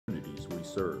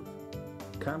serve.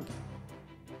 Comcast.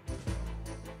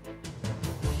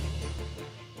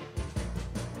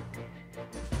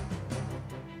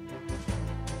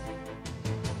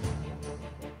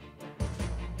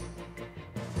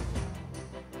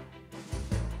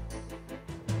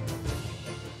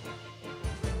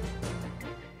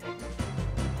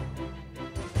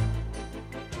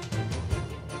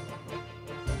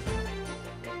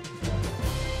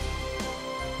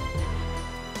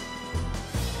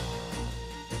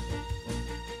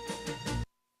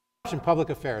 In public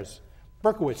affairs.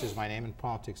 Berkowitz is my name and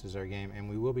politics is our game, and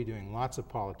we will be doing lots of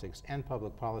politics and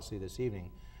public policy this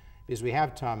evening because we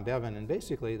have Tom Bevan, and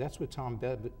basically that's what Tom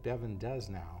Bevan does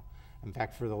now. In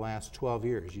fact, for the last 12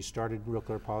 years. You started Real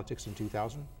Clear Politics in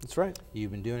 2000? That's right.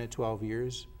 You've been doing it 12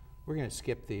 years. We're going to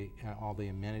skip all the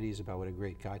amenities about what a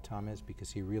great guy Tom is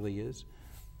because he really is.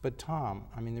 But Tom,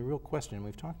 I mean, the real question,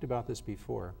 we've talked about this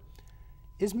before,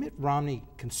 is Mitt Romney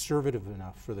conservative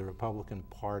enough for the Republican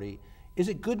Party? Is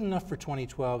it good enough for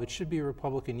 2012? It should be a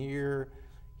Republican year.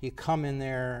 He'll come in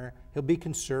there, he'll be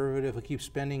conservative, he'll keep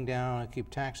spending down, he'll keep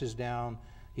taxes down,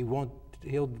 he'll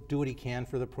do what he can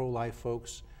for the pro-life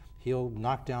folks, he'll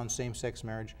knock down same-sex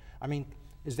marriage. I mean,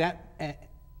 is that,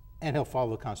 and he'll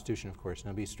follow the Constitution, of course, and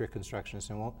he'll be strict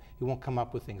constructionist, and he won't come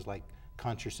up with things like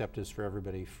contraceptives for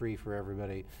everybody, free for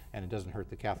everybody, and it doesn't hurt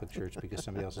the Catholic Church because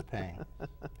somebody else is paying.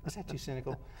 Is that too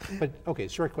cynical? But okay,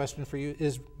 short question for you.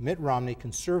 Is Mitt Romney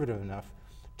conservative enough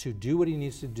to do what he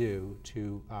needs to do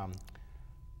to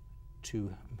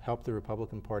help the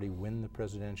Republican Party win the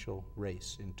presidential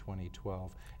race in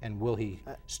 2012? And will he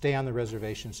stay on the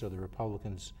reservation so the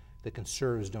Republicans, the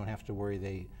conservatives, don't have to worry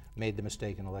they made the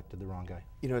mistake and elected the wrong guy?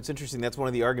 You know, it's interesting. That's one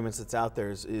of the arguments that's out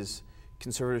there is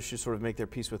conservatives should sort of make their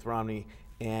peace with Romney,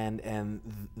 and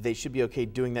they should be okay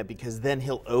doing that because then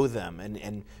he'll owe them,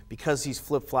 and because he's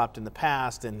flip-flopped in the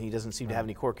past and he doesn't seem to have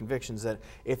any core convictions, that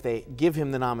if they give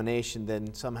him the nomination,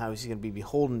 then somehow he's going to be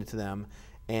beholden to them,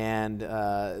 and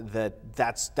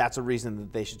that's a reason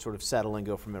that they should sort of settle and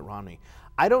go for Mitt Romney.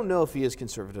 I don't know if he is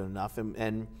conservative enough,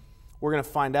 and we're going to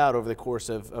find out over the course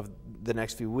of the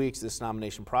next few weeks, this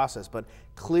nomination process, but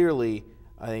clearly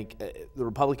I think the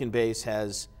Republican base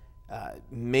has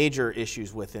major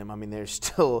issues with him. I mean, they're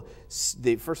still,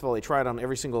 first of all, they tried on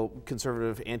every single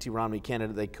conservative anti-Romney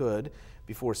candidate they could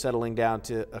before settling down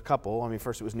to a couple. I mean,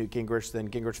 first it was Newt Gingrich, then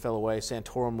Gingrich fell away,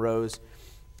 Santorum rose.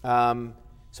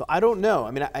 So I don't know.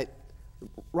 I mean,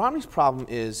 Romney's problem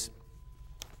is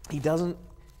I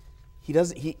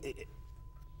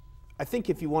think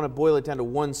if you want to boil it down to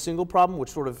one single problem,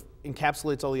 which sort of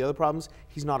encapsulates all the other problems,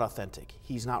 he's not authentic.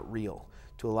 He's not real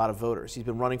to a lot of voters. He's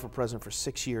been running for president for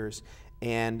 6 years,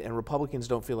 and Republicans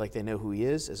don't feel like they know who he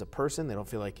is as a person. They don't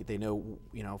feel like they know,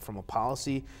 you know, from a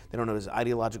policy. They don't know his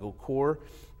ideological core,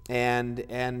 and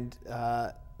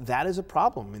that is a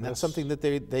problem, and that's something that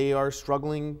they are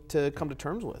struggling to come to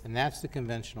terms with. And that's the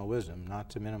conventional wisdom,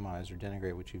 not to minimize or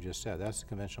denigrate what you've just said. That's the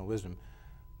conventional wisdom.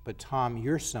 But Tom,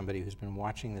 you're somebody who's been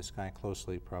watching this guy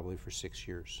closely probably for 6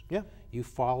 years. Yeah. You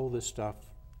follow this stuff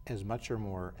as much or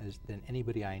more than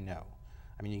anybody I know.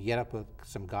 I mean, you get up at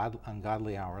some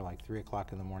ungodly hour, like 3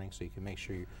 o'clock in the morning, so you can make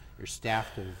sure your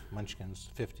staff of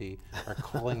Munchkins, 50, are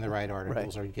calling the right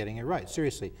articles, are getting it right.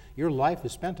 Seriously, your life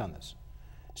is spent on this.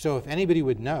 So if anybody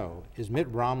would know, is Mitt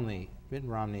Romney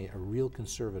a real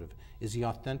conservative? Is he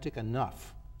authentic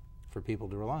enough for people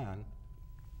to rely on?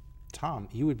 Tom,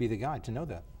 you would be the guy to know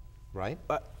that, right?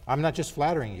 I'm not just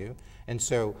flattering you. And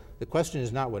so the question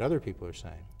is not what other people are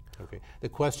saying. Okay. The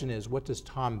question is, what does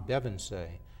Tom Bevan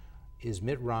say? Is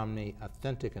Mitt Romney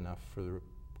authentic enough for the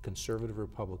conservative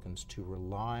Republicans to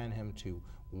rely on him to,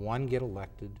 1, get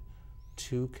elected,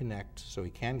 2, connect so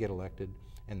he can get elected,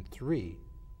 and 3,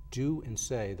 do and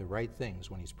say the right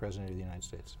things when he's president of the United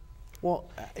States? Well,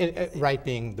 right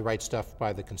being the right stuff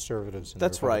by the conservatives. And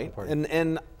that's the Republican right, Party.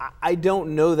 and I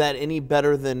don't know that any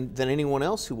better than anyone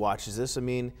else who watches this. I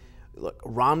mean, look,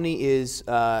 Romney is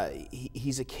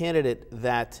he's a candidate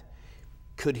that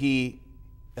could he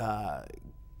go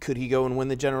and win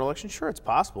the general election? Sure, it's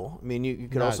possible. I mean, you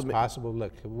could also. It's possible.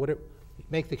 Look,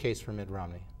 make the case for Mitt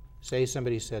Romney. Say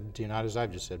somebody said to you, not as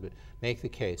I've just said, but make the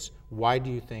case. Why do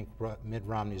you think Mitt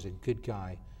Romney is a good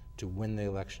guy to win the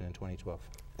election in 2012?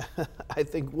 I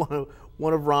think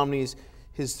one of Romney's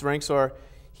his strengths are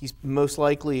he's most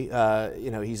likely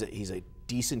he's a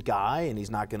decent guy, and he's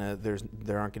not gonna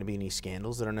there aren't gonna be any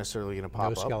scandals that are necessarily gonna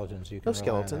pop up. No skeletons. You can no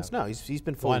skeletons. No, he's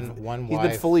been fully one he's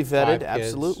wife, been fully vetted. 5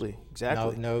 Absolutely, kids.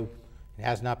 exactly. No, it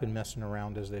has not been messing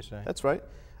around, as they say. That's right.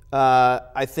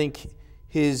 I think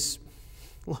his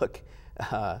look.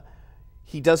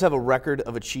 He does have a record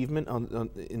of achievement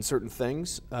in certain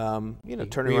things. He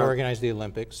reorganized the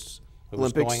Olympics. It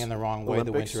was Olympics, going in the wrong way,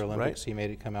 the Winter right. Olympics. He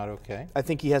made it come out okay. I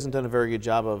think he hasn't done a very good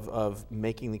job of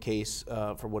making the case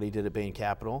for what he did at Bain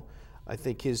Capital. I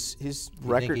think his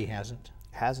record... You think he hasn't?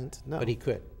 Hasn't, no. But he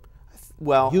could.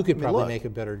 Well, You could I mean, probably look, make a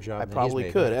better job I than probably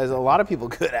he's could, made. as a lot of people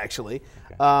could, actually.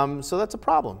 Okay. So that's a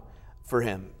problem for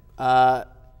him.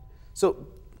 So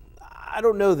I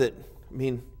don't know that, I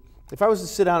mean, if I was to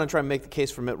sit down and try and make the case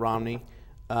for Mitt Romney,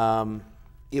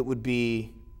 it wouldn't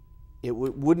be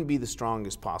the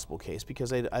strongest possible case,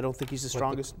 because I don't think he's the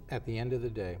strongest. At the end of the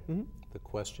day, the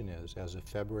question is, as of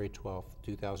February 12th,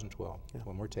 2012,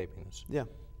 when we're taping this, Yeah.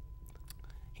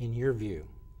 in your view,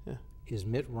 Yeah. is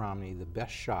Mitt Romney the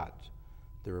best shot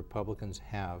the Republicans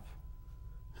have,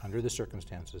 under the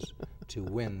circumstances, to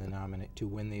win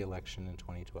the election in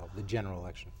 2012, the general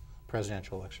election,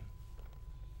 presidential election?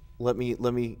 Let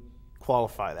me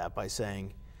qualify that by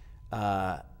saying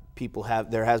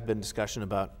there has been discussion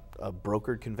about a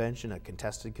brokered convention, a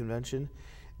contested convention.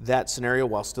 That scenario,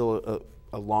 while still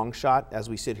a long shot as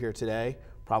we sit here today,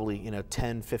 probably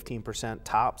 10, 15%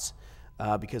 tops,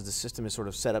 because the system is sort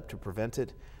of set up to prevent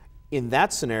it. In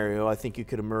that scenario, I think you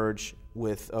could emerge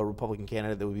with a Republican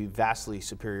candidate that would be vastly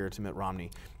superior to Mitt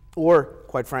Romney. Or,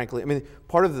 quite frankly, I mean,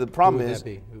 part of the problem is...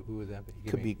 Who would that be?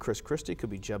 Could be Chris Christie, could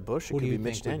be Jeb Bush, it Who could do be you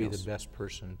Mitch think would be Daniels. the best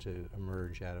person to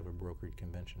emerge out of a brokered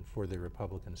convention for the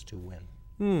Republicans to win?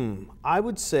 I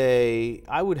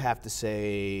would have to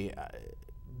say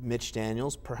Mitch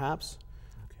Daniels, perhaps.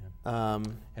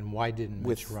 Okay. And why didn't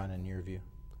Mitch run, in your view?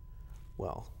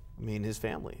 Well, I mean, his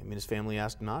family. His family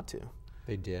asked him not to.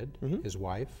 They did? His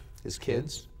wife? His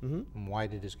kids. And why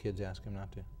did his kids ask him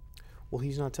not to? Well,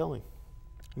 he's not telling.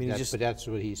 I mean, But that's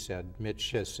what he said.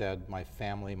 Mitch has said, my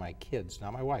family, my kids,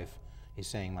 not my wife. He's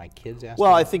saying my kids asked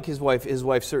Well, him. I think his wife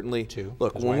certainly. Too.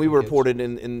 Look, His when wife we and kids. reported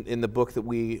in the book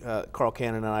that Carl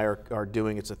Cannon and I are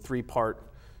doing, it's a 3-part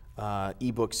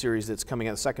ebook series that's coming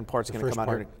out. The second part's going to come out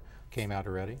here. Came out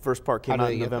already? First part came How out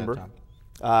do in they get that,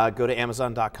 November. Go to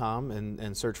Amazon.com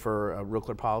and search for Real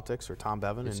Clear Politics or Tom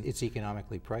Bevan. It's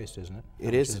economically priced, isn't it?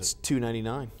 It is. It's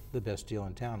 $2.99. The best deal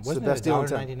in town. It's Wasn't the best it deal in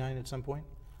town. $1.99 at some point?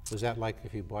 Was that like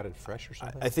if you bought it fresh or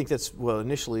something? I think that's, well,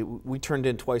 initially we turned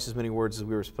in twice as many words as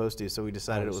we were supposed to, so we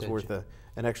decided it was worth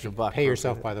an extra buck. Pay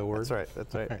yourself by the word. That's right.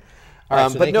 That's right. All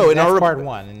right, so but no, in that's our part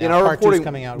one. And in now our part reporting, two's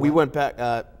coming out we when? went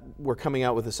back. We're coming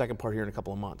out with the second part here in a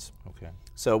couple of months. Okay.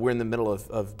 So we're in the middle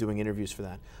of doing interviews for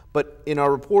that. But in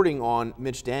our reporting on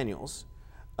Mitch Daniels,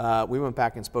 we went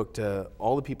back and spoke to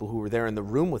all the people who were there in the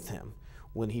room with him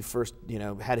when he first,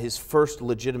 had his first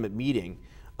legitimate meeting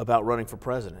about running for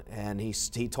president. And he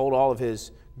told all of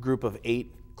his group of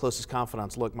 8 closest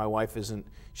confidants, look, my wife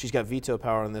she's got veto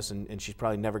power on this, and she's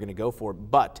probably never going to go for it,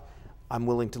 but I'm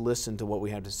willing to listen to what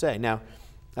we have to say. Now,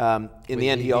 in the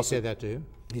end, he also said that to who?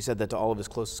 He said that to all of his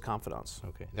closest confidants.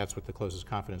 Okay, that's what the closest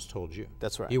confidants told you.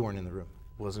 That's right. You weren't in the room.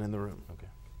 Wasn't in the room. Okay.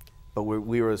 But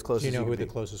we were as close Do you as know who could the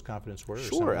be. closest confidants were?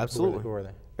 Sure, absolutely. Who are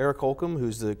they? Eric Holcomb,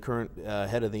 who's the current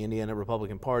head of the Indiana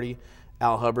Republican Party.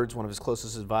 Al Hubbard's one of his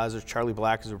closest advisors. Charlie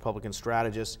Black is a Republican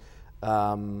strategist.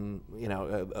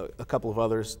 A couple of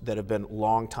others that have been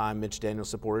longtime Mitch Daniels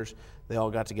supporters. They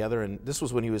all got together, and this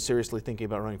was when he was seriously thinking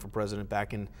about running for president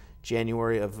back in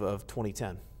January of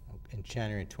 2010. In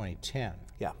January 2010?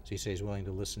 Yeah. So you say he's willing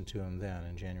to listen to him then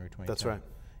in January 2010? That's right.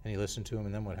 And he listened to him,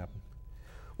 and then what happened?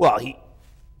 Well,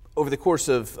 over the course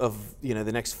of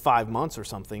the next 5 months or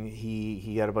something,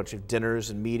 he had a bunch of dinners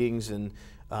and meetings and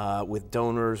with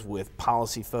donors, with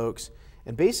policy folks.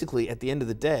 And basically, at the end of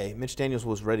the day, Mitch Daniels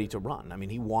was ready to run. I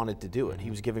mean, he wanted to do it. He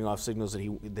was giving off signals that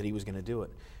he was going to do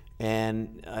it.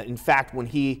 And in fact, when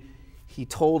he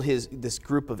told this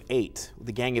group of 8,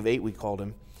 the gang of 8 we called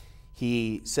him,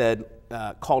 he said,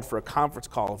 called for a conference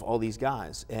call of all these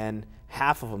guys, and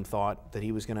half of them thought that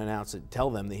he was going to tell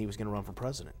them that he was going to run for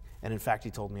president. And in fact,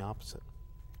 he told them the opposite.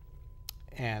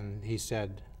 And he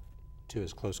said to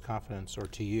his close confidants, or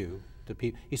to you,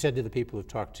 he said to the people who've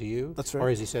talked to you? That's right. Or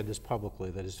has he said this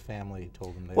publicly, that his family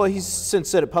told him they Well, didn't he's want to since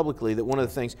said it publicly that one of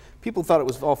the things, people thought it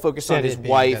was all focused on Said his it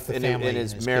being wife that the and family and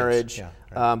his his marriage, kids.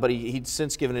 Yeah, right. but he'd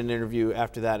since given an interview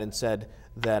after that and said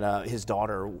that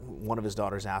one of his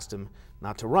daughters asked him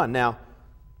not to run. Now,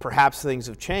 perhaps things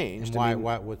have changed. And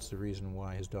what's the reason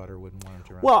why his daughter wouldn't want him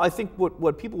to run? Well, I think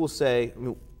what people will say,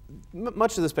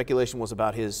 much of the speculation was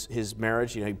about his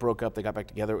marriage. He broke up, they got back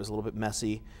together, it was a little bit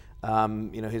messy.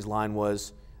 His line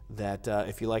was that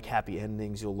if you like happy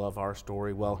endings, you'll love our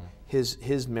story. Well,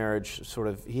 his marriage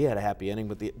he had a happy ending,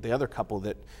 but the other couple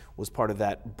that was part of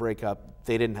that breakup,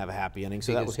 they didn't have a happy ending.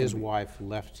 So because that was his wife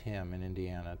left him in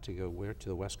Indiana to go where? To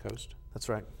the West Coast? That's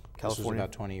right. California. California. This was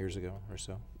about 20 years ago or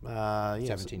so.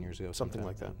 17 years ago. Something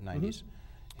like that. 90s.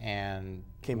 and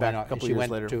Came back a couple years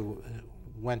later.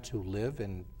 Went to live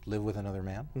with another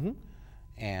man,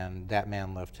 and that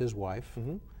man left his wife,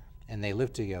 and they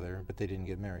lived together, but they didn't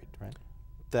get married, right?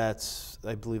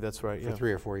 I believe that's right. For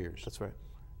 3 or 4 years. That's right.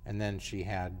 And then she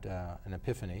had an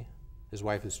epiphany. His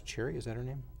wife is Sherry, is that her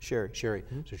name? Sherry. Sherry.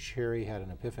 So Sherry had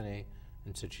an epiphany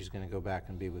and said she's going to go back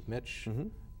and be with Mitch.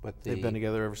 But they've been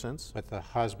together ever since. But the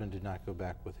husband did not go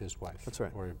back with his wife. That's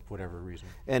right. For whatever reason.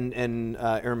 And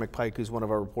Aaron McPike, who's one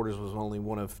of our reporters, was only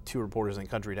one of 2 reporters in the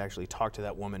country to actually talk to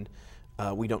that woman.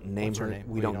 We don't name her.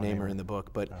 We don't name her in the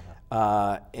book, but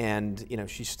and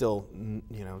she's still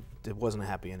it wasn't a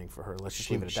happy ending for her. Let's just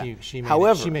leave it at that.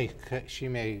 However, she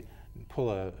may pull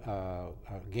a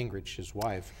Gingrich, his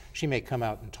wife. She may come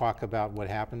out and talk about what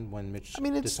happened when Mitch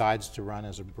decides to run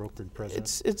as a brokered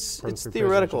president. It's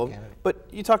theoretical, but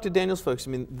you talk to Daniels folks.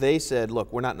 I mean, they said,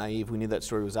 look, we're not naive. We knew that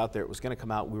story was out there. It was going to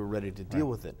come out. We were ready to deal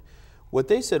with it. What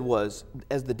they said was,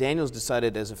 as the Daniels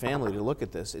decided as a family to look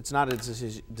at this, it's not a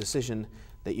decision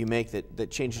that you make that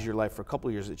changes your life for a couple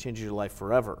of years. It changes your life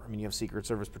forever. I mean, you have Secret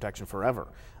Service protection forever.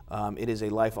 It is a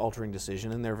life-altering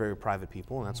decision, and they're very private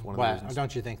people, and that's one of the reasons.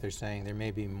 Don't you think they're saying there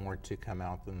may be more to come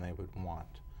out than they would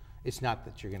want? It's not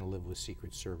that you're going to live with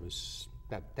Secret Service.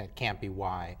 That can't be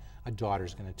why a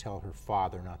daughter's going to tell her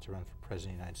father not to run for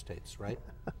president of the United States, right?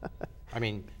 I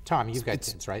mean, Tom, you've got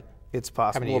kids, right? It's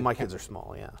possible. Well, my kids are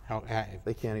small, yeah.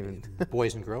 They can't even.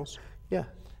 Boys and girls? Yeah.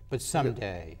 But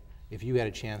someday, if you had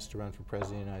a chance to run for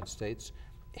president of the United States,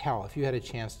 hell, if you had a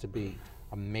chance to be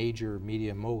a major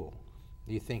media mogul,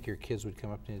 do you think your kids would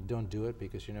come up to you and don't do it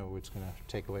because it's going to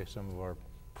take away some of our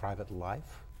private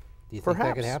life? Do you think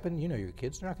that could happen? You know your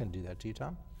kids, they're not going to do that to you,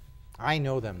 Tom. I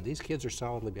know them. These kids are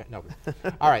solidly behind. No.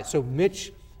 All right, so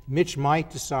Mitch might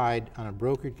decide on a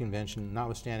brokered convention,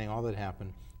 notwithstanding all that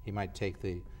happened, he might take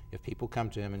if people come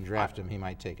to him and draft him, he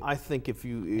might take it. I think if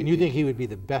you... And you think he would be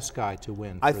the best guy to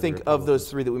win? I think of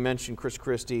those 3 that we mentioned, Chris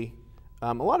Christie,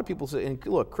 a lot of people say, and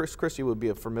look, Chris Christie would be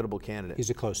a formidable candidate. He's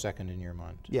a close second in your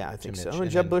mind. Yeah, I think so. And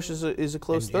Jeb Bush is a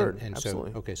close third,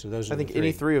 absolutely. So those are I think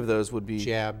any 3 of those would be...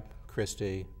 Jeb,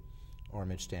 Christie, or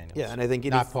Mitch Daniels. Yeah, and I think...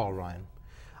 Not Paul Ryan.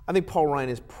 I think Paul Ryan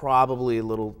is probably a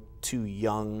little too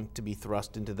young to be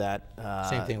thrust into that.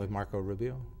 Same thing with Marco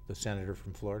Rubio, the senator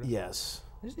from Florida. Yes.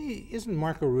 Isn't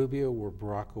Marco Rubio where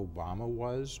Barack Obama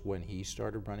was when he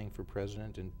started running for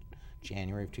president in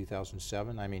January of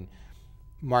 2007? I mean,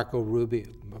 Barack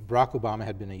Obama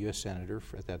had been a U.S. senator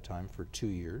at that time for 2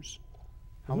 years.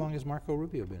 How long has Marco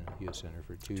Rubio been a U.S. senator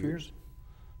for? 2 years.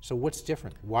 So what's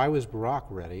different? Why was Barack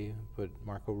ready, but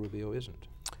Marco Rubio isn't?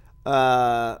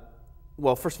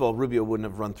 Well, first of all, Rubio wouldn't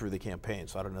have run through the campaign,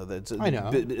 so I don't know. I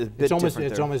know. It's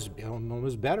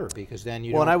almost better because then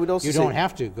you don't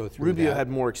have to go through Rubio had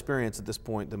more experience at this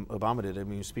point than Obama did. I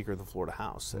mean, he was Speaker of the Florida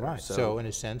House. Right. So in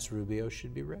a sense, Rubio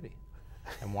should be ready.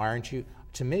 And why aren't you?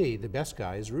 To me, the best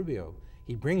guy is Rubio.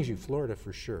 He brings you Florida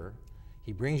for sure.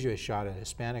 He brings you a shot at a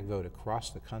Hispanic vote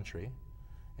across the country.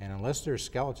 And unless there's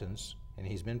skeletons, and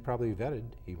he's been probably vetted,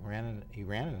 he ran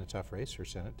in a tough race for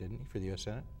Senate, didn't he, for the U.S.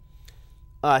 Senate?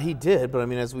 He did, but I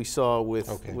mean, as we saw with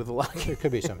a lot, there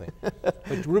could be something.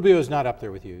 But Rubio is not up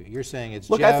there with you. You're saying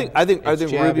it's. Look, Jeb, I think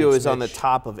Jeb, Rubio is Mitch. On the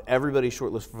top of everybody's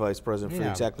short list for vice president for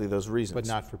exactly those reasons. But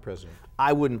not for president.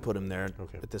 I wouldn't put him there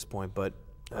at this point. But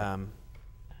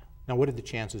now, what are the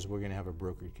chances we're going to have a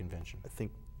brokered convention? I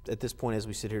think at this point, as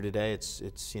we sit here today, it's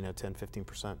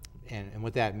 10-15%. And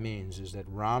what that means is that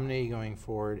Romney going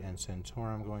forward and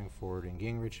Santorum going forward and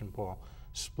Gingrich and Paul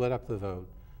split up the vote.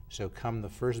 So come the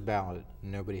first ballot,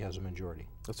 nobody has a majority.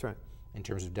 That's right. In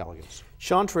terms of delegates.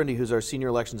 Sean Trendy, who's our senior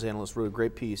elections analyst, wrote a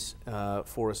great piece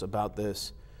for us about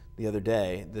this the other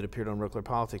day that appeared on Real Clear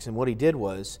Politics. And what he did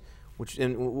was,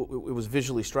 it was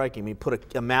visually striking. He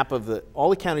put a map of all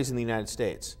the counties in the United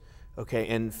States, okay,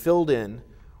 and filled in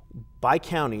by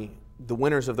county the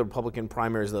winners of the Republican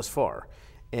primaries thus far.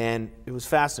 And it was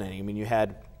fascinating. I mean, you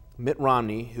had Mitt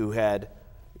Romney, who had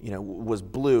was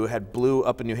blue, had blue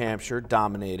up in New Hampshire,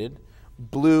 dominated,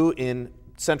 blue in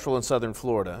central and southern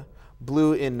Florida,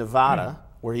 blue in Nevada,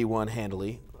 where he won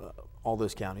handily, all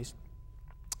those counties.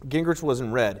 Gingrich was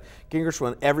in red. Gingrich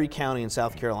won every county in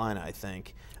South Carolina, I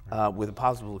think, with a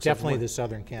possible exception. Definitely the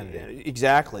southern candidate.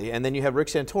 Exactly. And then you have Rick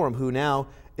Santorum, who now,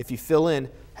 if you fill in,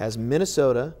 has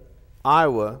Minnesota,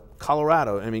 Iowa,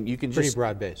 Colorado. I mean, you can pretty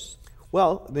broad base.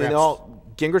 Well,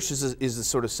 Gingrich is a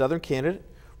sort of southern candidate.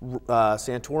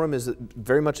 Santorum is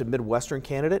very much a Midwestern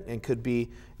candidate and could be,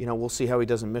 we'll see how he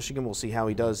does in Michigan. We'll see how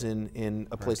he does in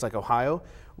a place like Ohio.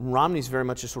 Romney's very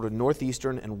much a sort of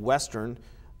northeastern and western.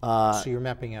 So you're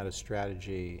mapping out a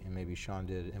strategy, and maybe Sean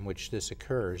did, in which this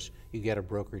occurs. You get a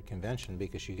brokered convention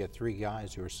because you get 3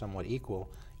 guys who are somewhat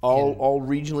equal All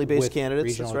regionally based with candidates.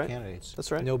 Regional That's right. candidates.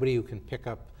 That's right. Nobody who can pick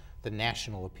up the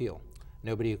national appeal.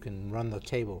 Nobody who can run the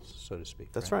tables, so to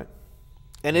speak. That's right.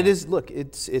 And it is. Look,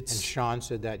 it's. And Sean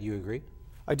said that. You agree?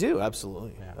 I do,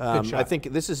 absolutely. Yeah. Good shot. I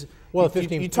think this is. Well,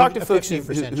 you talk to folks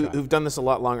 15% shot. who've done this a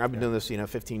lot longer. I've been doing this,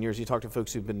 15 years. You talk to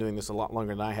folks who've been doing this a lot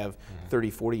longer than I have,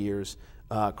 30, 40 years.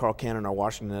 Carl Cannon, our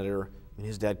Washington editor, and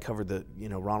his dad covered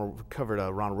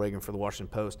Ronald Reagan for the Washington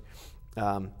Post.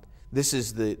 This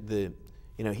is the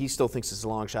he still thinks it's a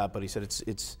long shot, but he said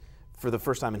it's for the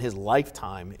first time in his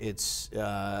lifetime, it's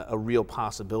a real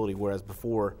possibility, whereas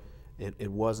before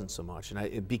it wasn't so much.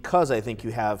 And because I think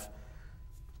you have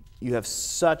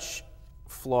such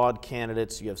flawed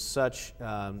candidates, you have such,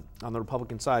 on the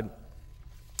Republican side,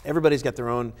 everybody's got their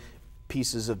own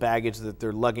pieces of baggage that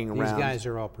they're lugging around. These guys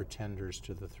are all pretenders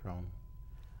to the throne.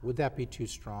 Would that be too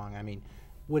strong? I mean,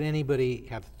 would anybody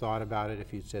have thought about it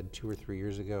if you said 2 or 3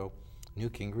 years ago,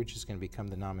 Newt Gingrich is going to become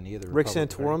the nominee of the Republican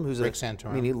Party? Rick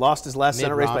Santorum, he lost his last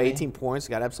Senate race by 18 points,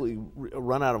 got absolutely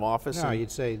run out of office. No,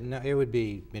 you'd say, no, it would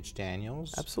be Mitch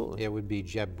Daniels. Absolutely. It would be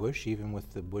Jeb Bush, even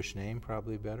with the Bush name,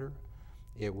 probably better.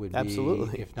 It would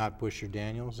Absolutely. be, if not Bush or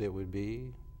Daniels, it would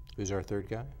be, who's our third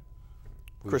guy?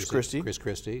 Chris Christie. Chris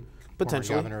Christie.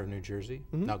 Potentially. Former governor of New Jersey.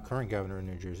 No, current governor of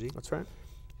New Jersey. That's right.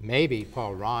 Maybe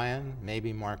Paul Ryan,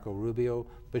 maybe Marco Rubio,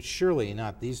 but surely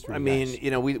not these three guys.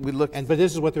 We look. But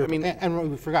this is what they're.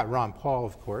 And we forgot Ron Paul,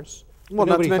 of course. Well,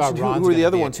 not to mention who were the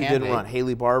other ones who didn't candidate. run?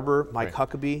 Haley Barbour, Mike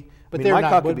Huckabee. But they're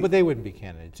not. But they wouldn't be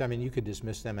candidates. I mean, you could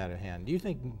dismiss them out of hand. Do you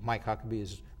think Mike Huckabee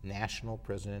is national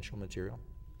presidential material?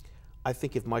 I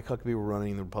think if Mike Huckabee were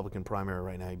running the Republican primary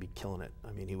right now, he'd be killing it.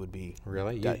 I mean, he would be.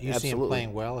 Really? You see him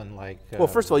playing well and like. Well,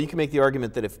 first of all, you can make the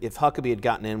argument that if Huckabee had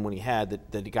gotten in when he had,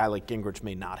 that a guy like Gingrich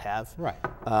may not have. Right.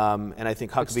 And I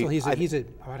think Huckabee.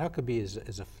 Huckabee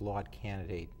is a flawed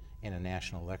candidate in a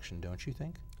national election, don't you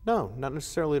think? No, not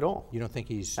necessarily at all. You don't think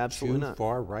he's Absolutely too not.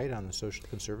 far right on the social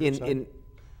conservative side?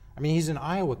 I mean, he's an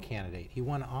Iowa candidate. He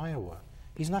won Iowa.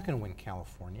 He's not going to win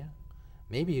California.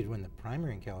 Maybe he'd win the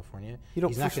primary in California.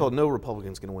 First of all, no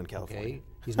Republican's going to win California. Okay,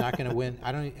 he's not going to win.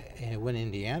 He'll win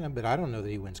Indiana, but I don't know that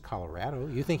he wins Colorado.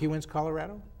 You think he wins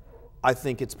Colorado? I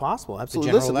think it's possible.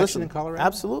 Absolutely. The general election in Colorado?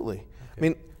 Absolutely. Okay. I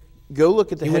mean, go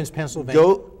look at the. He wins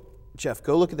Pennsylvania. Jeff,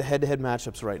 go look at the head-to-head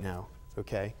matchups right now.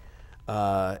 Okay,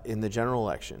 in the general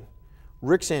election,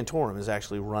 Rick Santorum is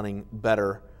actually running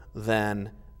better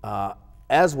than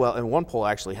as well. And one poll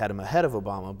actually had him ahead of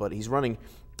Obama, but he's running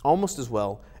almost as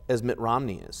well as Mitt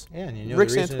Romney is. Yeah, and you know Rick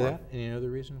the reason Santorum. for that? And you know the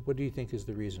reason? What do you think is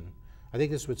the reason? I think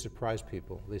this would surprise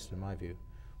people, at least in my view.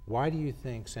 Why do you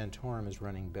think Santorum is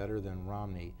running better than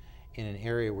Romney in an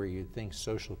area where you'd think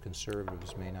social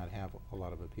conservatives may not have a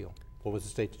lot of appeal? What was the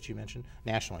state that you mentioned?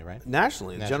 Nationally, right?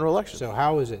 Nationally, the general election. So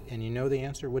how is it? And you know the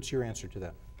answer? What's your answer to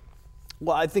that?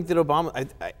 Well, I think that Obama,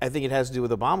 I think it has to do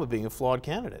with Obama being a flawed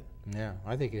candidate. Yeah,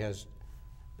 I think it has.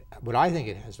 What I think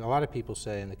it has, a lot of people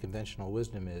say, and the conventional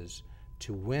wisdom is,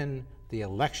 to win the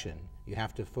election, you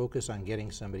have to focus on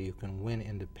getting somebody who can win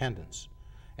independents.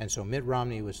 And so Mitt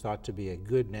Romney was thought to be a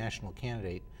good national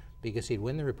candidate because he'd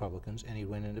win the Republicans and he'd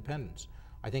win independents.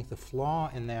 I think the flaw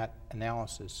in that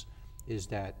analysis is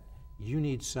that you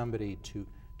need somebody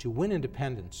to win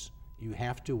independents, you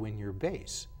have to win your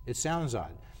base. It sounds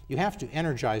odd. You have to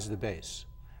energize the base.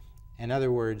 In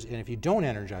other words, and if you don't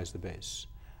energize the base,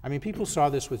 I mean, people saw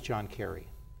this with John Kerry.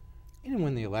 He didn't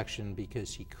win the election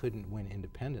because he couldn't win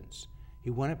independents. He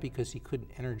won it because he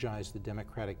couldn't energize the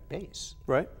Democratic base.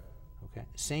 Right. Okay.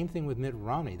 Same thing with Mitt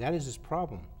Romney. That is his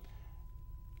problem.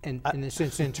 And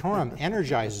Santorum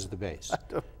energizes the base.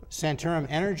 Santorum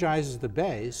energizes the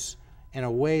base in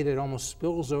a way that almost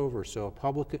spills over. So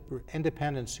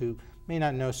independents who may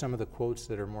not know some of the quotes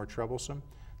that are more troublesome,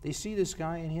 they see this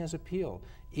guy and he has appeal.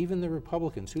 Even the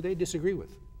Republicans, who they disagree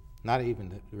with, not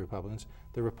even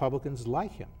the Republicans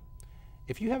like him.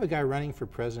 If you have a guy running for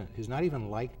president who's not even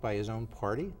liked by his own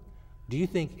party, do you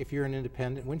think if you're an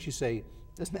independent, wouldn't you say,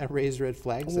 doesn't that raise red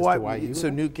flags as to why you So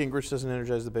Newt Gingrich doesn't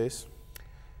energize the base?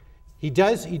 He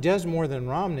does more than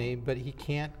Romney, but he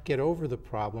can't get over the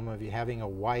problem of having a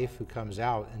wife who comes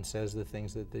out and says the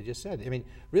things that they just said. I mean,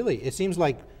 really, it seems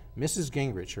like Mrs.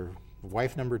 Gingrich, or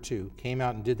wife number 2, came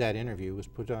out and did that interview, was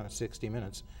put on at 60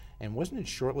 Minutes, and wasn't it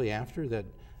shortly after that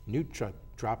Newt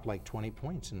dropped like 20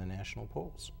 points in the national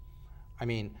polls? I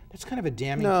mean, that's kind of a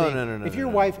damning thing. No. If your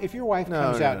wife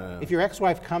comes out, if your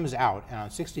ex-wife comes out and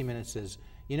on 60 Minutes says,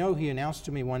 you know, he announced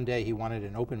to me one day he wanted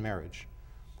an open marriage.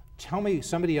 Tell me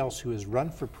somebody else who has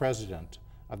run for president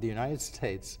of the United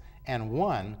States and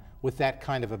won with that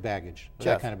kind of a baggage. Jeff,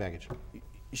 that kind of baggage.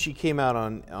 She came out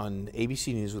on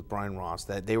ABC News with Brian Ross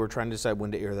that they were trying to decide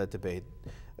when to air that debate.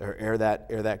 or air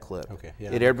that clip. Okay,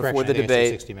 yeah. It aired before the Correction, I think I said debate.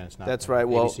 60 Minutes, not That's right.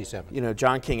 Well, ABC 7. you know,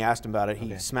 John King asked him about it. He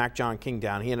Okay. smacked John King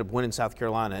down. He ended up winning South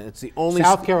Carolina. It's the only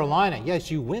South Carolina, yes,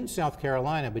 you win South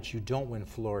Carolina, but you don't win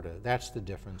Florida. That's the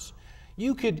difference.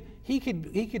 He could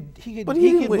But ruin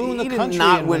he the did country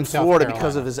not and win South Florida Carolina.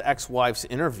 because of his ex-wife's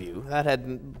interview. That had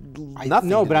nothing.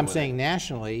 No, to but do I'm with saying it.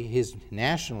 nationally,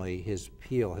 his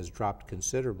appeal has dropped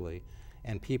considerably,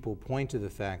 and people point to the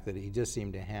fact that he just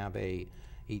seemed to have I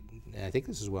think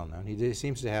this is well known. He just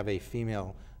seems to have a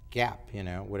female gap, you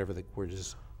know, whatever the word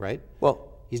is, right? Well,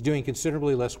 he's doing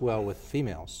considerably less well with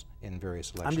females in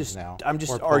various elections now. I'm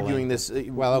just or arguing polling. this.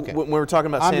 Well, okay. When we were talking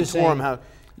about I'm just Santorum, saying- how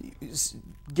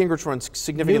Gingrich runs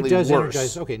significantly Newt does worse.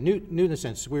 energize. Okay, Newt in the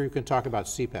sense we can talk about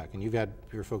CPAC, and you've had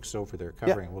your folks over there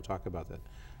covering. Yeah. We'll talk about that.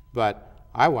 But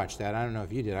I watched that. I don't know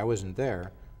if you did. I wasn't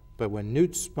there. But when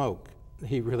Newt spoke,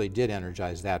 he really did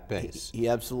energize that base. He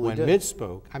absolutely when did. Mitt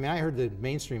spoke, I mean, I heard the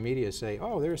mainstream media say,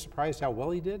 "Oh, they were surprised how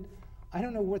well he did." I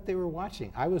don't know what they were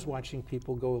watching. I was watching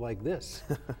people go like this.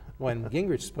 When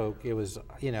Gingrich spoke, it was,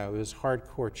 you know, it was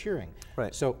hardcore cheering.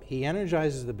 Right. So he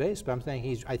energizes the base, but I'm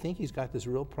saying I think he's got this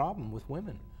real problem with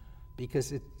women,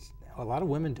 because a lot of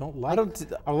women don't like.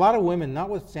 A lot of women,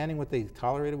 notwithstanding what they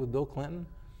tolerated with Bill Clinton,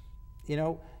 you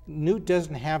know, Newt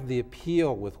doesn't have the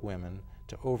appeal with women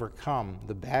to overcome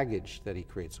the baggage that he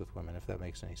creates with women, if that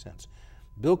makes any sense.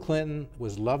 Bill Clinton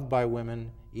was loved by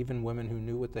women, even women who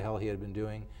knew what the hell he had been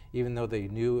doing, even though they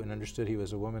knew and understood he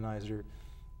was a womanizer.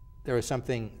 There was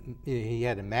something, he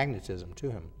had a magnetism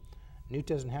to him. Newt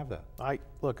doesn't have that. I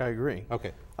agree.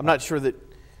 Okay. I'm not sure that.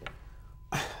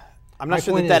 I'm My not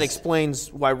sure point that is-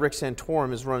 explains why Rick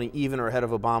Santorum is running even or ahead of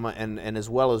Obama and as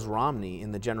well as Romney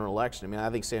in the general election. I mean, I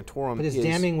think Santorum But it's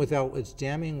is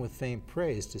damning with faint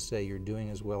praise to say you're doing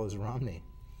as well as Romney.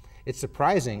 It's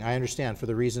surprising, I understand, for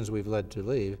the reasons we've led to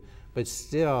leave, but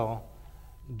still,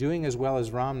 doing as well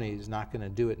as Romney is not going to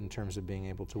do it in terms of being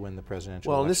able to win the presidential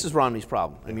Well, election. and this is Romney's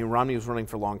problem. I mean, Romney was running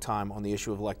for a long time on the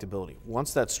issue of electability.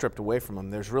 Once that's stripped away from him,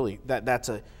 there's really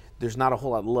there's not a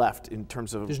whole lot left in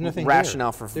terms of There's nothing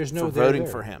rationale there. for There's no voting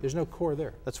there. for him. There's no core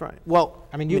there. That's right. Well,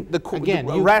 I mean,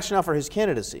 the rationale for his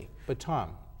candidacy. But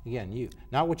Tom, again,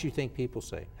 not what you think people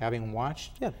say. Having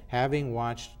watched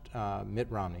Mitt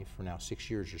Romney for now 6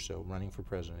 years or so running for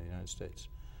president of the United States,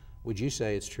 would you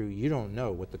say it's true you don't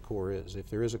know what the core is? If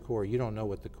there is a core, you don't know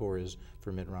what the core is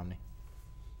for Mitt Romney?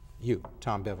 You,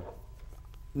 Tom Bevan.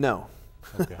 No.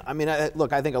 Okay. I mean,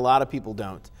 look, I think a lot of people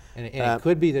don't. And it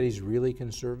could be that he's really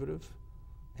conservative,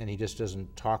 and he just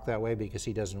doesn't talk that way because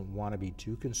he doesn't want to be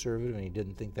too conservative, and he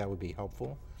didn't think that would be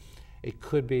helpful. It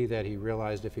could be that he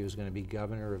realized if he was going to be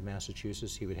governor of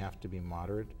Massachusetts, he would have to be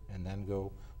moderate and then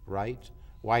go right.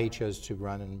 Why he chose to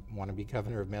run and want to be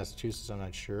governor of Massachusetts, I'm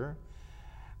not sure.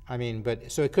 I mean,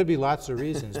 so it could be lots of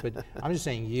reasons, but I'm just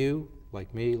saying you,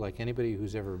 like me, like anybody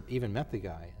who's ever even met the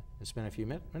guy and spent a few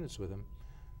minutes with him,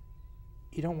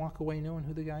 you don't walk away knowing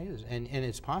who the guy is. And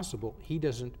it's possible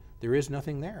there is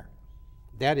nothing there.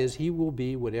 That is, he will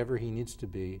be whatever he needs to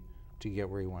be to get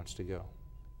where he wants to go.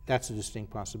 That's a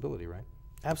distinct possibility, right?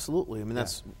 Absolutely. I mean,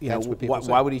 that's what people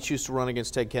say. why would he choose to run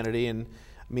against Ted Kennedy? And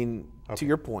I mean, to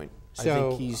your point, I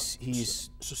think he's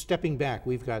So stepping back,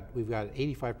 we've got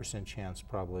 85% chance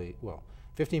probably,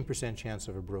 15% chance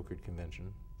of a brokered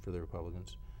convention for the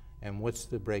Republicans. And what's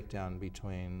the breakdown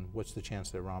what's the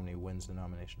chance that Romney wins the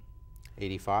nomination?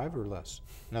 85 or less?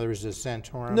 In other words, does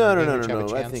Santorum No. and Gingrich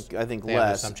have a chance? I think They have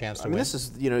less. some chance to I mean, win? this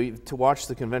is to watch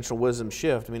the conventional wisdom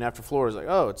shift. I mean, after Florida, it's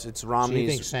like, oh, it's So Romney's. you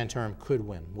think Santorum could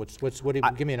win?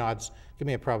 Give me an odds. Give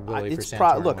me a probability for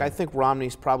Santorum. Look, winning. I think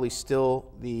Romney's probably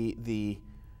still the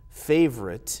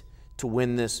favorite to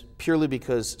win this purely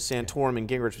because Santorum and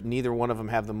Gingrich, neither one of them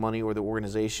have the money or the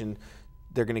organization.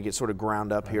 They're going to get sort of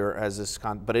ground up here as this,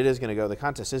 but it is going to go. The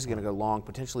contest is going to go long,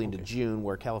 potentially into June,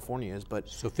 where California is. But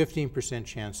so 15%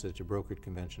 chance that it's a brokered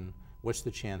convention. What's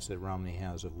the chance that Romney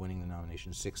has of winning the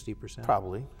nomination? 60%.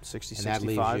 probably 60, And that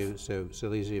 65. leaves you so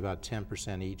leaves you about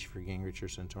 10% each for Gingrich or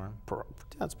Santorum.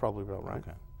 That's probably about right.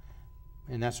 Okay.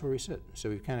 And that's where we sit. So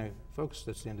we've kind of, folks,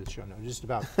 that's the end of the show. No, just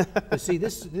about. But see,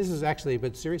 this is actually,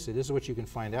 but seriously, this is what you can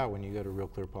find out when you go to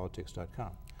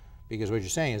realclearpolitics.com. Because what you're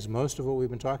saying is most of what we've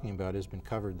been talking about has been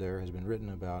covered there, has been written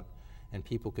about, and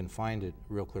people can find it,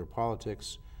 Real Clear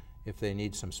Politics. If they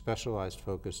need some specialized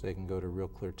focus, they can go to Real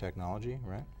Clear Technology,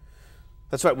 right?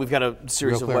 That's right. We've got a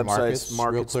series Real of Clear websites, Real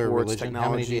market, Clear sports, Religion. technology.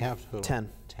 How many do you have total? 10.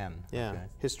 10. Yeah. Okay.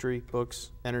 History,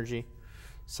 books, energy,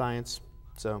 science.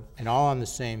 So And all on the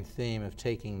same theme of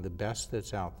taking the best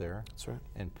that's out there that's right.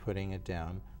 and putting it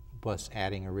down, plus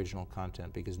adding original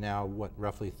content. Because now,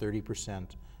 roughly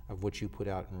 30% of what you put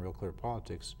out in Real Clear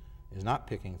Politics is not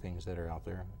picking things that are out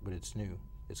there, but it's new.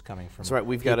 It's coming from That's right.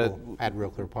 people at Real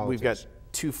Clear Politics. We've got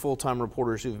 2 full-time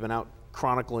reporters who've been out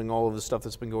chronicling all of the stuff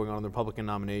that's been going on in the Republican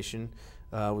nomination.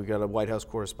 We've got a White House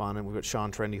correspondent. We've got Sean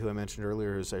Trendy, who I mentioned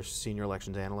earlier, who's our senior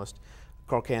elections analyst.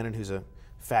 Carl Cannon, who's a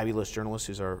fabulous journalist,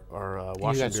 who's our Washington you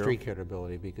got bureau. street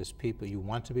credibility because people, you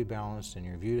want to be balanced and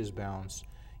you're viewed as balanced.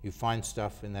 You find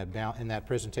stuff in that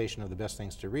presentation of the best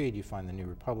things to read. You find the New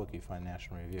Republic. You find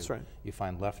National Review. That's right. You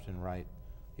find left and right.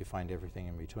 You find everything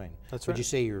in between. That's Would right. you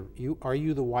say are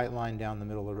you the white line down the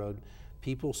middle of the road?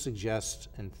 People suggest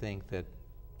and think that,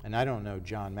 and I don't know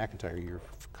John McIntyre, your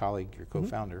colleague, your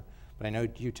co-founder, but I know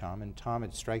you, Tom. And Tom,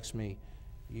 it strikes me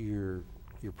you're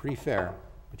pretty fair,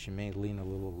 but you may lean a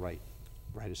little right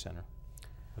of center.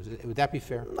 Would that be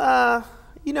fair?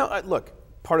 You know, look.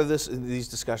 Part of these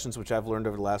discussions, which I've learned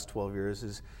over the last 12 years,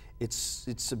 is it's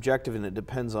subjective and it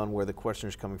depends on where the questioner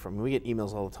is coming from. And we get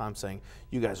emails all the time saying,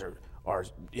 "You guys are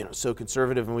so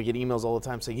conservative," and we get emails all the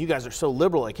time saying, "You guys are so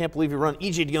liberal. I can't believe you run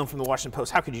E.J. Dionne from the Washington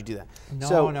Post. How could you do that?"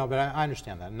 No, but I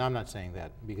understand that, and I'm not saying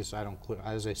that because I don't.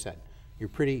 As I said, you're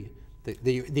pretty.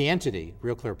 The entity,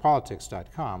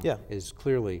 RealClearPolitics.com, is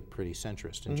clearly pretty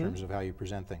centrist in terms of how you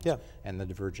present things and the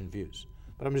divergent views.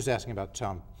 But I'm just asking about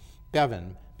Tom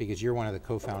Bevan, because you're one of the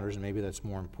co-founders, and maybe that's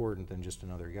more important than just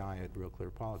another guy at Real Clear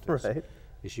Politics. Right.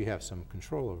 Is you have some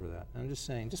control over that. And I'm just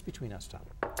saying, just between us, Tom.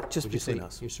 Just would between you say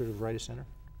us. You're sort of right of center?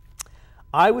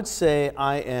 I would say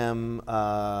I am,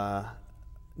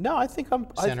 no, I think I'm.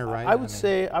 Center right? I would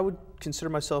say I would consider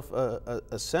myself a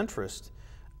centrist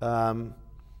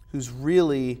who's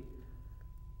really,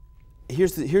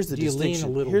 here's the distinction. Do you lean a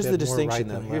little here's bit the more distinction right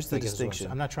though. than Here's left? the I guess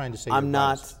distinction. I'm not trying to say I'm you're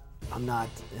not. biased. I'm not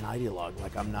an ideologue.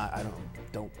 Like I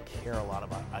don't care a lot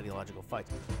about ideological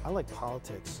fights. I like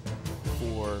politics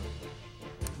for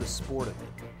the sport of it.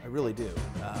 I really do,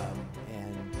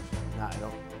 and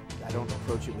I don't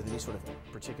approach it with any sort of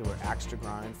particular axe to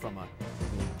grind from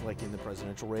like in the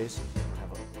presidential race. I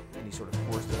don't have any sort of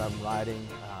horse that I'm riding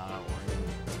or any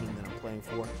team that I'm playing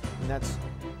for. And that's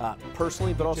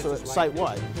personally, but also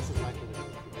site-wide. This is likely to go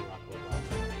through Barack Obama.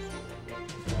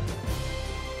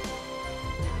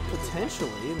 Potentially,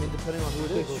 I mean, depending on who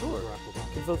it is, sure.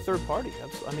 Could vote third party.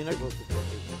 I mean,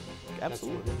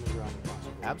 absolutely.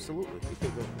 Absolutely. You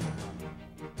could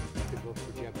vote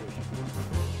for Jeb Bush.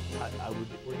 I would.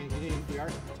 We are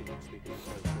continuing to speak because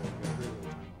we have very little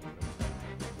time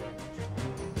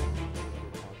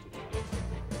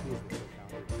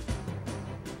left.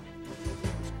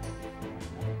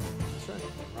 That's right.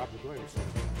 Rob the Goyer said.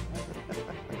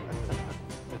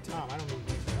 But Tom, I don't mean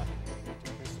to do nothing.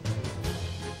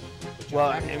 Well,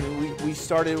 I mean, we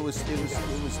started. It was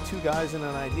 2 guys and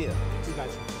an idea. 2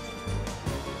 guys.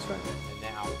 That's right. And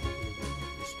now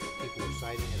people are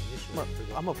citing as an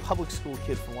issue. I'm a public school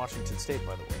kid from Washington State,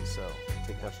 by the way. So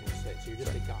take that. Washington State. So you're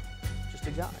just a guy. Just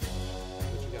a guy.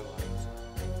 But you got a lot of this.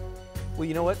 Well,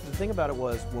 you know what? The thing about it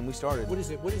was when we started. What is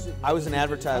it? I was in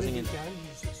advertising. How did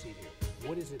you succeed here?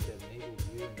 What is it that enabled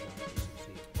you and John to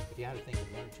succeed? If you had to think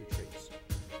of 1 or 2 traits,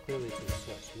 clearly to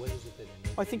discuss, what is it that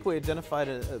enabled I think we identified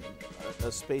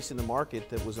a space in the market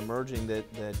that was emerging that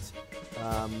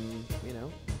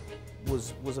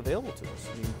was available to us.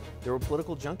 I mean, there were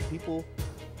political people,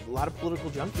 a lot of political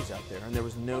junkies out there, and there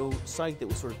was no site that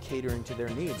was sort of catering to their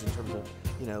needs in terms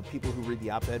of people who read the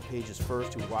op-ed pages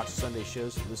first, who watch Sunday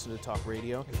shows, who listen to talk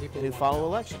radio, and who follow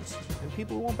elections, and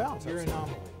people who want balance. You're an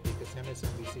anomaly because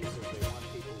MSNBC says they want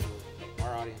people who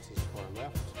our audience is far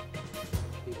left.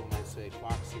 People might say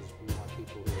Fox says we want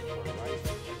people who are far right,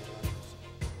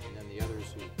 and then the others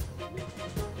who.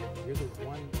 You're the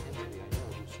one entity I know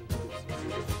who seems to succeed in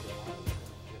the model.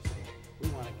 We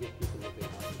want to give people what they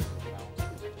want in a balanced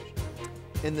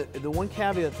presentation. And the one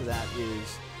caveat to that is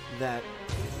that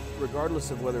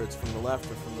regardless of whether it's from the left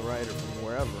or from the right or from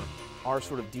wherever, our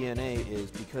sort of DNA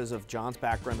is because of John's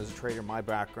background as a trader, my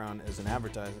background as an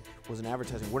advertiser was in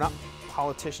advertising. We're not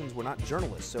politicians, we're not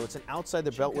journalists, so it's an outside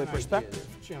the beltway perspective.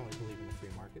 You generally believe in the free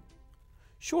market.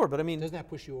 Sure, but I mean, doesn't that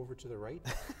push you over to the right?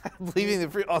 believing the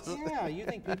free. Yeah, you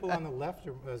think people on the left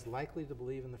are as likely to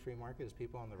believe in the free market as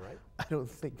people on the right? I don't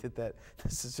think that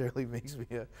necessarily makes me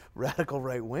a radical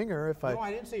right winger. No,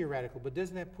 I didn't say you're radical, but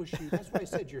doesn't that push you? That's why I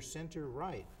said you're center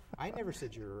right. I never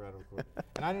said you're a radical,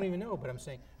 and I don't even know. But I'm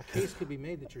saying a case could be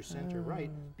made that you're center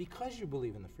right because you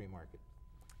believe in the free market.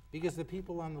 Because the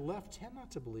people on the left tend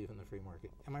not to believe in the free market.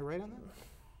 Am I right on that?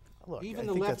 Look, even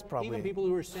I think that's probably even people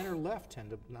who are center left tend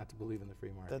to not to believe in the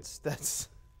free market.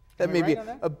 That may be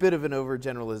right a bit of an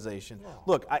overgeneralization. No.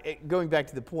 Look, going back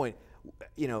to the point,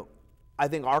 I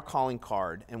think our calling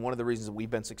card, and one of the reasons that we've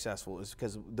been successful, is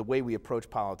because the way we approach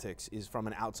politics is from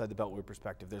an outside the beltway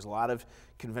perspective. There's a lot of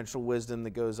conventional wisdom that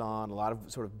goes on, a lot of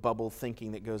sort of bubble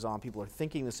thinking that goes on. People are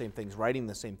thinking the same things, writing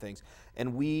the same things,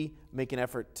 and we make an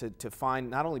effort to find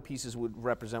not only pieces would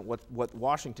represent what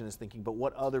Washington is thinking, but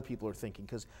what other people are thinking.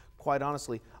 Because quite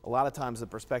honestly, a lot of times the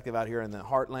perspective out here in the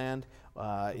heartland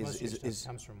is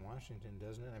comes from Washington,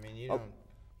 doesn't it? I mean, you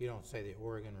don't say the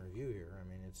Oregon Review here. I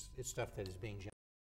mean, it's stuff that is being